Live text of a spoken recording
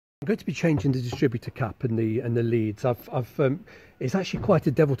I'm going to be changing the distributor cap and the leads. It's actually quite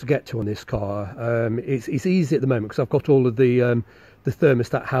a devil to get to on this car. It's easy at the moment because I've got all of the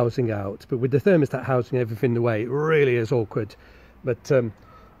thermostat housing out, but with the thermostat housing everything the way, it really is awkward. But so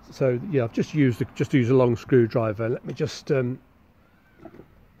yeah, I've just used a long screwdriver. Let me just pull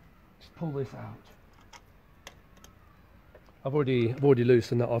this out. I've already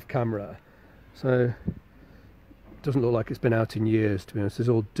loosened that off camera, so doesn't look like it's been out in years, to be honest. There's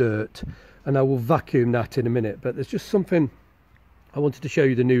all dirt, and I will vacuum that in a minute, but there's just something I wanted to show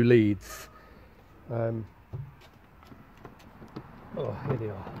you. The new leads. Oh, here they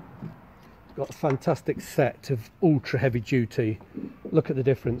are. It's got a fantastic set of ultra heavy duty. Look at the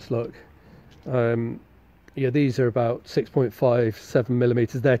difference. Look, yeah, these are about 6.57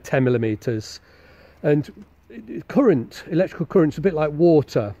 millimeters. They're 10 millimeters, and electrical current's a bit like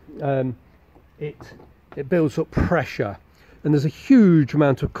water. It builds up pressure, and there's a huge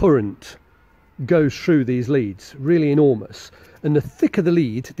amount of current goes through these leads, really enormous. And the thicker the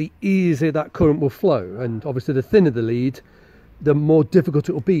lead, the easier that current will flow, and obviously the thinner the lead, the more difficult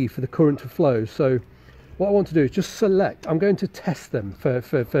it will be for the current to flow. So what I want to do is just select. I'm going to test them for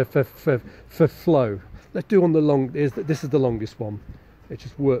flow. Let's do on the long. This is the longest one. Let's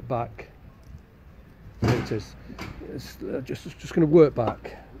just work back. There it is. It's just going to work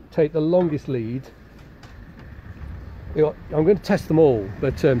back. Take the longest lead. You know, I'm going to test them all,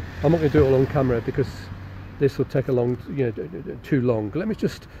 but I'm not going to do it all on camera because this will take too long. Let me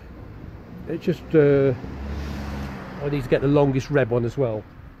just, I need to get the longest red one as well.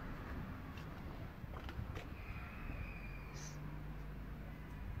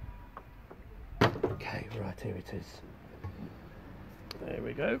 Okay, right, here it is. There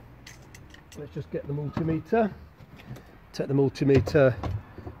we go. Let's just get the multimeter. Take the multimeter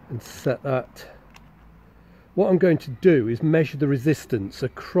and set that. What I'm going to do is measure the resistance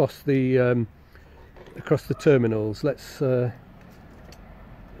across the terminals. Let's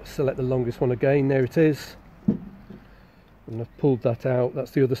select the longest one again. There it is. And I've pulled that out.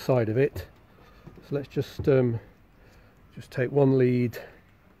 That's the other side of it. So let's just take one lead,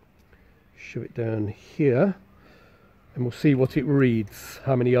 shove it down here, and we'll see what it reads.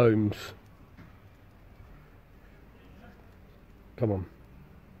 How many ohms? Come on.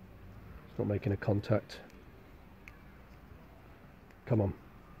 It's not making a contact. Come on.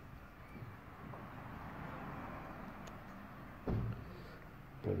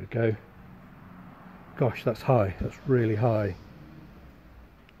 There we go. Gosh, that's high. That's really high.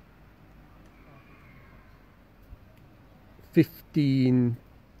 15.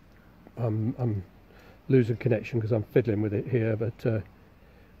 I'm losing connection because I'm fiddling with it here, but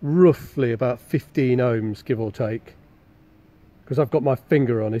roughly about 15 ohms, give or take. Because I've got my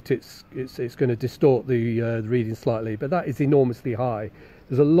finger on it, it's going to distort the reading slightly, but that is enormously high.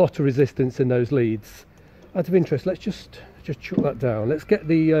 There's a lot of resistance in those leads. Out of interest, let's just chuck that down. Let's get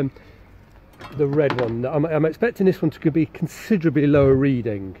the red one. I'm expecting this one to be considerably lower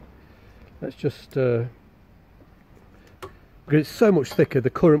reading. Let's just because it's so much thicker, the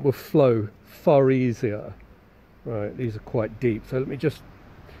current will flow far easier. Right, these are quite deep, so let me just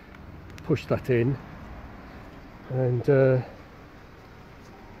push that in, and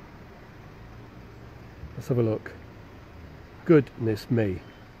let's have a look. Goodness me.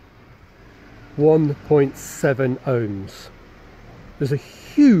 1.7 ohms. There's a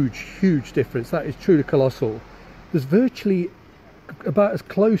huge difference. That is truly colossal. There's virtually about as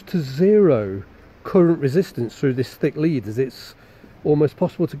close to zero current resistance through this thick lead as it's almost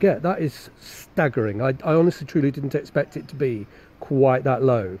possible to get. That is staggering. I honestly truly didn't expect it to be quite that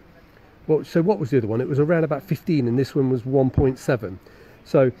low. Well, so what was the other one? It was around about 15, and this one was 1.7.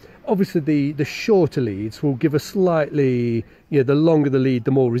 So obviously the shorter leads will give a slightly, the longer the lead,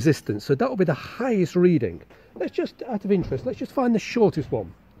 the more resistance. So that will be the highest reading. Let's just, out of interest, let's just find the shortest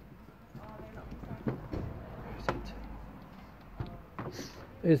one.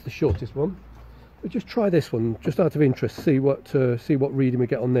 Here's the shortest one. We'll just try this one, just out of interest, see what reading we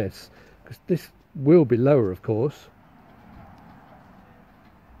get on this, because this will be lower, of course.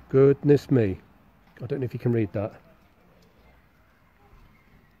 Goodness me, I don't know if you can read that.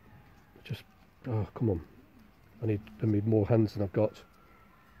 Just, oh, come on. I need more hands than I've got.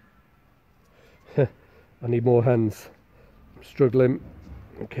 I need more hands. I'm struggling.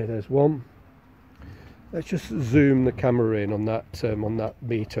 Okay, there's one. Let's just zoom the camera in on that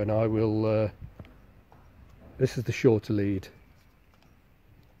meter, and I will. This is the shorter lead.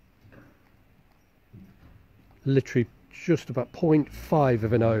 Literally just about 0.5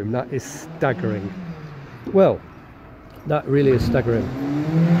 of an ohm. That is staggering. Well, that really is staggering.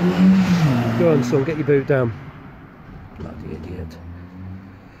 Go on, son, get your boot down. Bloody idiot.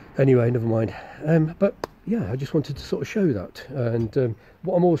 Anyway, never mind. But yeah, I just wanted to sort of show that. And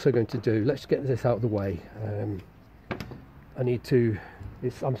what I'm also going to do, let's get this out of the way. I need to,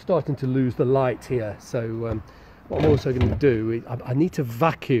 I'm starting to lose the light here, so what I'm also going to do is I need to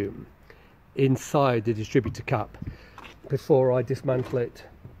vacuum inside the distributor cap before I dismantle it.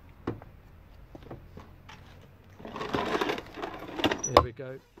 Here we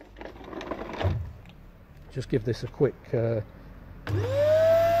go. Just give this a quick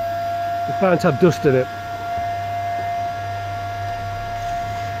it's bound to have dust in it.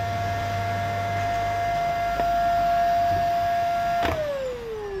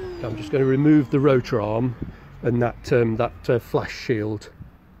 I'm just going to remove the rotor arm and that flash shield.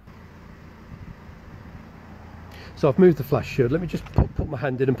 So I've moved the flash shield. Let me just put my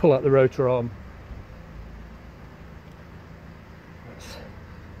hand in and pull out the rotor arm.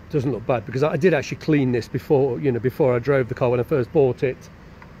 Doesn't look bad, because I did actually clean this before, you know, before I drove the car when I first bought it,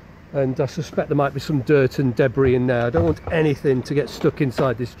 and I suspect there might be some dirt and debris in there. I don't want anything to get stuck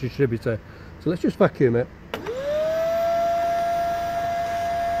inside this distributor, so let's just vacuum it.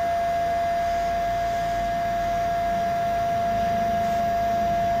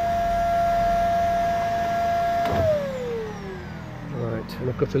 Right, and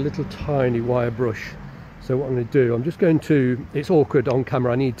I've got a little tiny wire brush. So what I'm going to do, I'm just going to, it's awkward on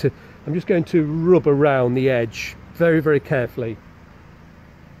camera, I'm just going to rub around the edge very, very carefully.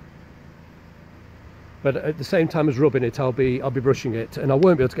 But at the same time as rubbing it, I'll be brushing it, and I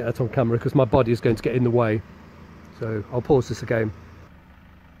won't be able to get that on camera because my body is going to get in the way. So I'll pause this again.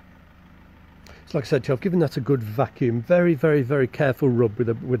 So like I said, I've given that a good vacuum, very, very, very careful rub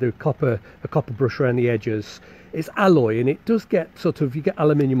with a copper brush around the edges. It's alloy, and it does get sort of, you get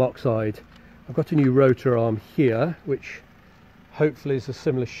aluminium oxide. I've got a new rotor arm here, which hopefully is a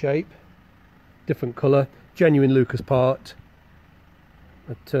similar shape, different colour, genuine Lucas part,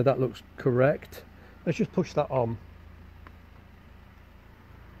 but that looks correct. Let's just push that on.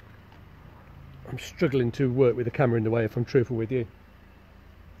 I'm struggling to work with the camera in the way, if I'm truthful with you.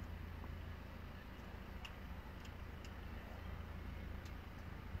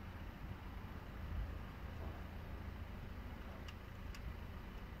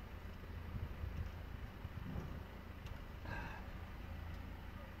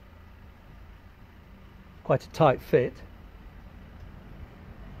 Quite a tight fit.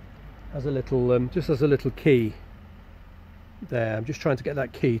 As a little, just as a little key there. I'm just trying to get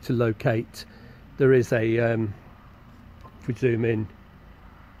that key to locate. There is a, if we zoom in,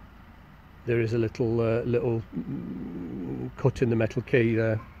 there is a little cut in the metal key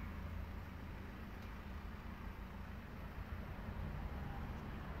there.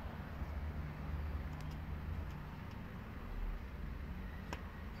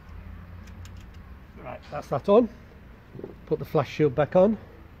 Right, that's that on. Put the flash shield back on.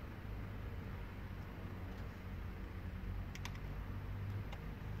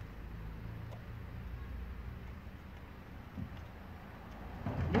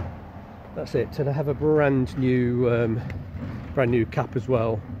 That's it, and I have a brand new cap as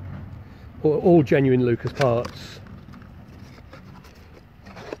well. All genuine Lucas parts.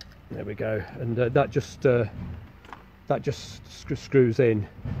 There we go, and that just screws in.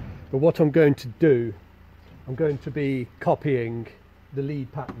 But what I'm going to do, I'm going to be copying the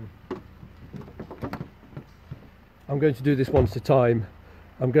lead pattern. I'm going to do this once at a time.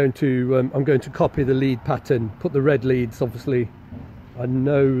 I'm going to copy the lead pattern, put the red leads, obviously. I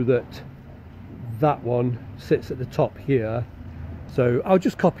know that one sits at the top here, so I'll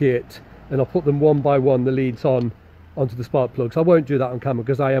just copy it and I'll put them one by one, the leads onto the spark plugs. I won't do that on camera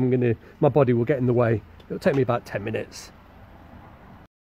because my body will get in the way. It'll take me about 10 minutes.